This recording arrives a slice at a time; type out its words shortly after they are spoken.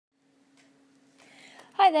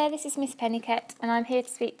Hi there, this is Miss Pennycat and I'm here to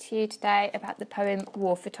speak to you today about the poem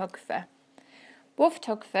War Photographer. War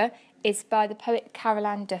Photographer is by the poet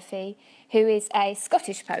Caroline Duffy, who is a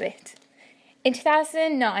Scottish poet. In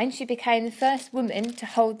 2009 she became the first woman to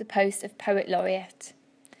hold the post of Poet Laureate.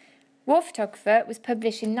 War Photographer was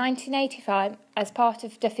published in 1985 as part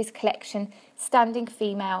of Duffy's collection Standing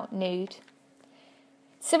Female Nude.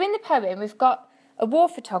 So in the poem we've got a war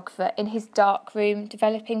photographer in his dark room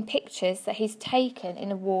developing pictures that he's taken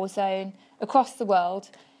in a war zone across the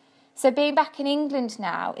world. So being back in England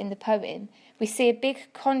now in the poem, we see a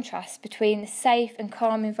big contrast between the safe and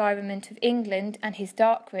calm environment of England and his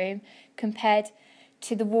dark room compared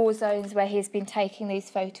to the war zones where he has been taking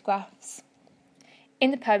these photographs.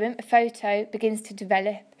 In the poem, a photo begins to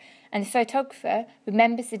develop and the photographer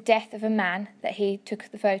remembers the death of a man that he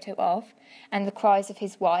took the photo of and the cries of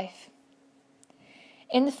his wife.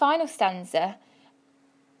 In the final stanza,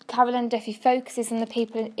 Caroline Duffy focuses on the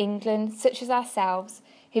people in England, such as ourselves,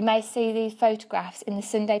 who may see these photographs in the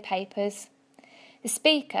Sunday papers. The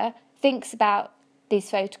speaker thinks about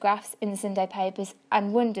these photographs in the Sunday papers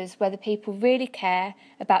and wonders whether people really care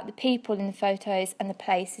about the people in the photos and the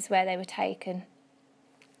places where they were taken.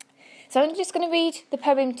 So I'm just going to read the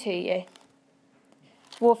poem to you.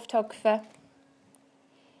 War Photographer.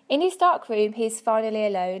 In his dark room he is finally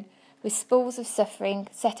alone, with spools of suffering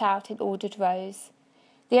set out in ordered rows.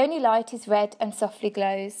 The only light is red and softly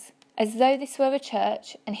glows, as though this were a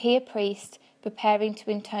church and he a priest preparing to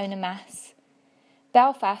intone a mass.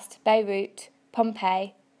 Belfast, Beirut,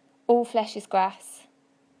 Pompeii, all flesh is grass.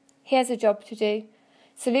 He has a job to do.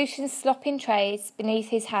 Solutions slop in trays beneath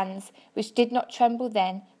his hands, which did not tremble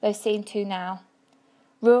then, though seen to now.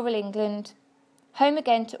 Rural England, home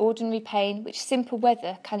again to ordinary pain which simple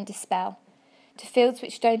weather can dispel, to fields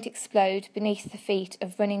which don't explode beneath the feet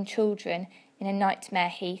of running children in a nightmare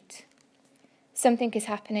heat. Something is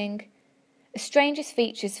happening. A stranger's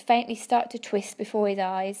features faintly start to twist before his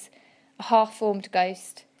eyes, a half-formed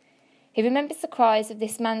ghost. He remembers the cries of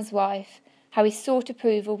this man's wife, how he sought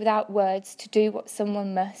approval without words to do what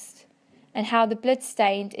someone must, and how the blood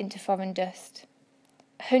stained into foreign dust.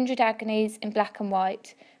 100 agonies in black and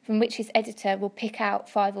white, from which his editor will pick out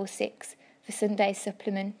 5 or 6 for Sunday's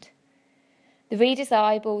supplement. The reader's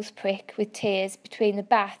eyeballs prick with tears between the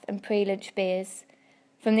bath and pre-lunch beers.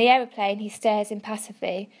 From the aeroplane he stares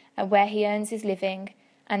impassively at where he earns his living,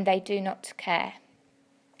 and they do not care.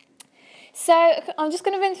 So I'm just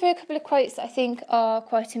going to run through a couple of quotes that I think are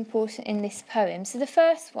quite important in this poem. So the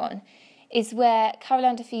first one is where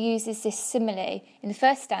Caroline Duffy uses this simile in the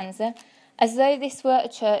first stanza, as though this were a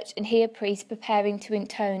church and he a priest preparing to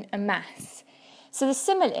intone a mass. So the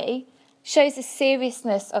simile shows the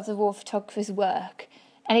seriousness of the war photographer's work,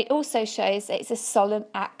 and it also shows that it's a solemn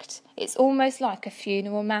act. It's almost like a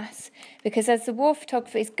funeral mass, because as the war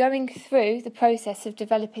photographer is going through the process of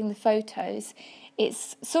developing the photos,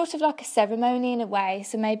 it's sort of like a ceremony in a way,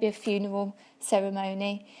 so maybe a funeral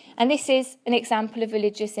ceremony. And this is an example of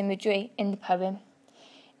religious imagery in the poem.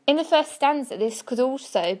 In the first stanza, this could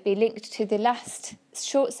also be linked to the last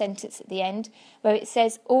short sentence at the end, where it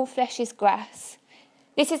says, "All flesh is grass."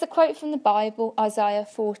 This is a quote from the Bible, Isaiah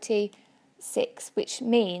 46, which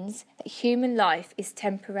means that human life is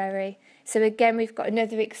temporary. So again, we've got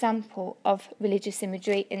another example of religious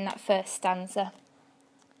imagery in that first stanza.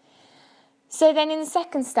 So then in the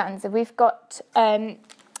second stanza, we've got, at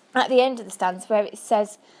the end of the stanza, where it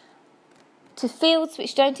says, "To fields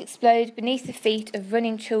which don't explode beneath the feet of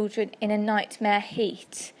running children in a nightmare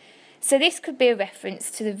heat." So this could be a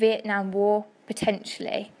reference to the Vietnam War,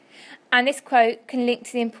 potentially. And this quote can link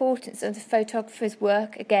to the importance of the photographer's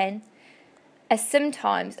work again, as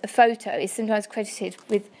sometimes a photo is sometimes credited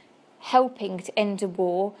with helping to end a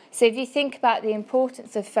war. So if you think about the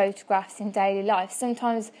importance of photographs in daily life,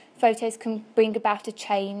 sometimes photos can bring about a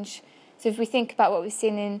change. So if we think about what we've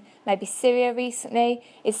seen in maybe Syria recently,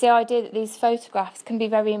 it's the idea that these photographs can be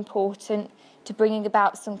very important to bringing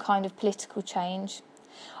about some kind of political change.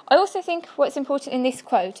 I also think what's important in this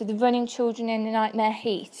quote are the running children in the nightmare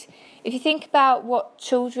heat. If you think about what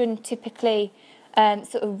children typically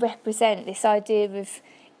sort of represent, this idea of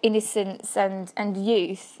innocence and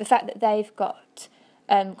youth, the fact that they've got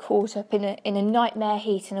caught up in a nightmare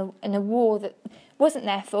heat in a war that wasn't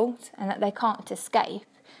their fault and that they can't escape,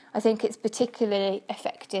 I think it's particularly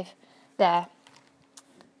effective there.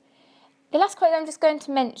 The last quote I'm just going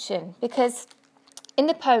to mention, because in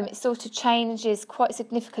the poem it sort of changes quite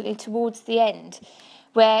significantly towards the end,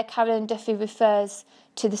 where Caroline Duffy refers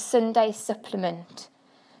to the Sunday supplement.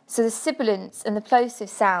 So the sibilants and the plosive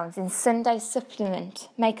sounds in Sunday supplement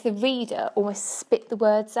make the reader almost spit the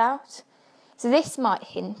words out. So this might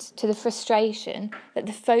hint to the frustration that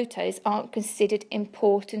the photos aren't considered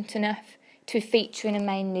important enough to feature in a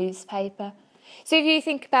main newspaper. So if you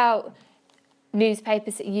think about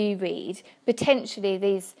newspapers that you read, potentially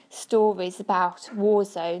these stories about war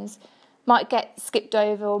zones might get skipped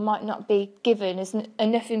over or might not be given as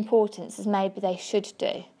enough importance as maybe they should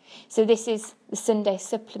do. So this is the Sunday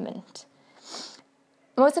supplement.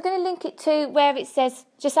 I'm also going to link it to where it says,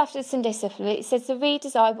 just after the Sunday supplement, it says the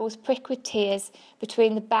reader's eyeballs prick with tears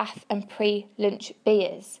between the bath and pre-lunch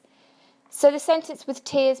beers. So the sentence with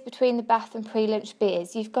tears between the bath and pre-lunch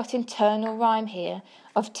beers, you've got internal rhyme here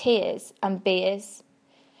of tears and beers.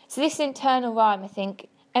 So this internal rhyme, I think,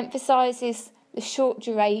 emphasises the short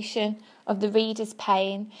duration of the reader's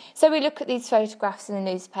pain. So we look at these photographs in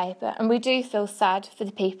the newspaper and we do feel sad for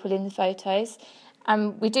the people in the photos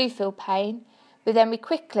and we do feel pain, but then we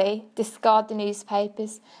quickly discard the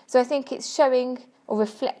newspapers. So I think it's showing or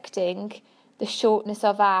reflecting the shortness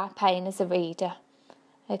of our pain as a reader.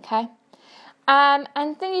 Okay? And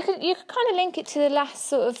then you can kind of link it to the last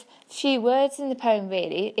sort of few words in the poem,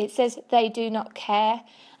 really. It says, they do not care.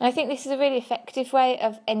 And I think this is a really effective way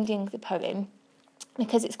of ending the poem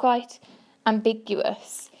because it's quite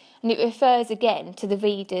ambiguous. And it refers again to the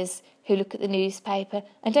readers who look at the newspaper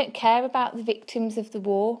and don't care about the victims of the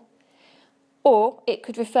war. Or it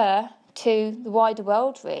could refer to the wider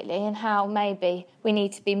world, really, and how maybe we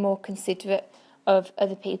need to be more considerate of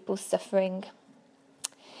other people's suffering.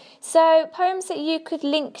 So poems that you could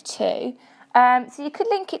link to, so you could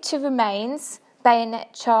link it to Remains,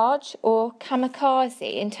 Bayonet Charge or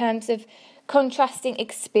Kamikaze in terms of contrasting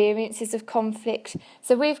experiences of conflict.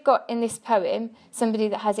 So we've got in this poem somebody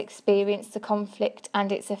that has experienced the conflict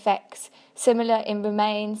and its effects, similar in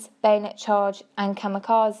Remains, Bayonet Charge and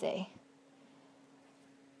Kamikaze.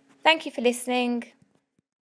 Thank you for listening.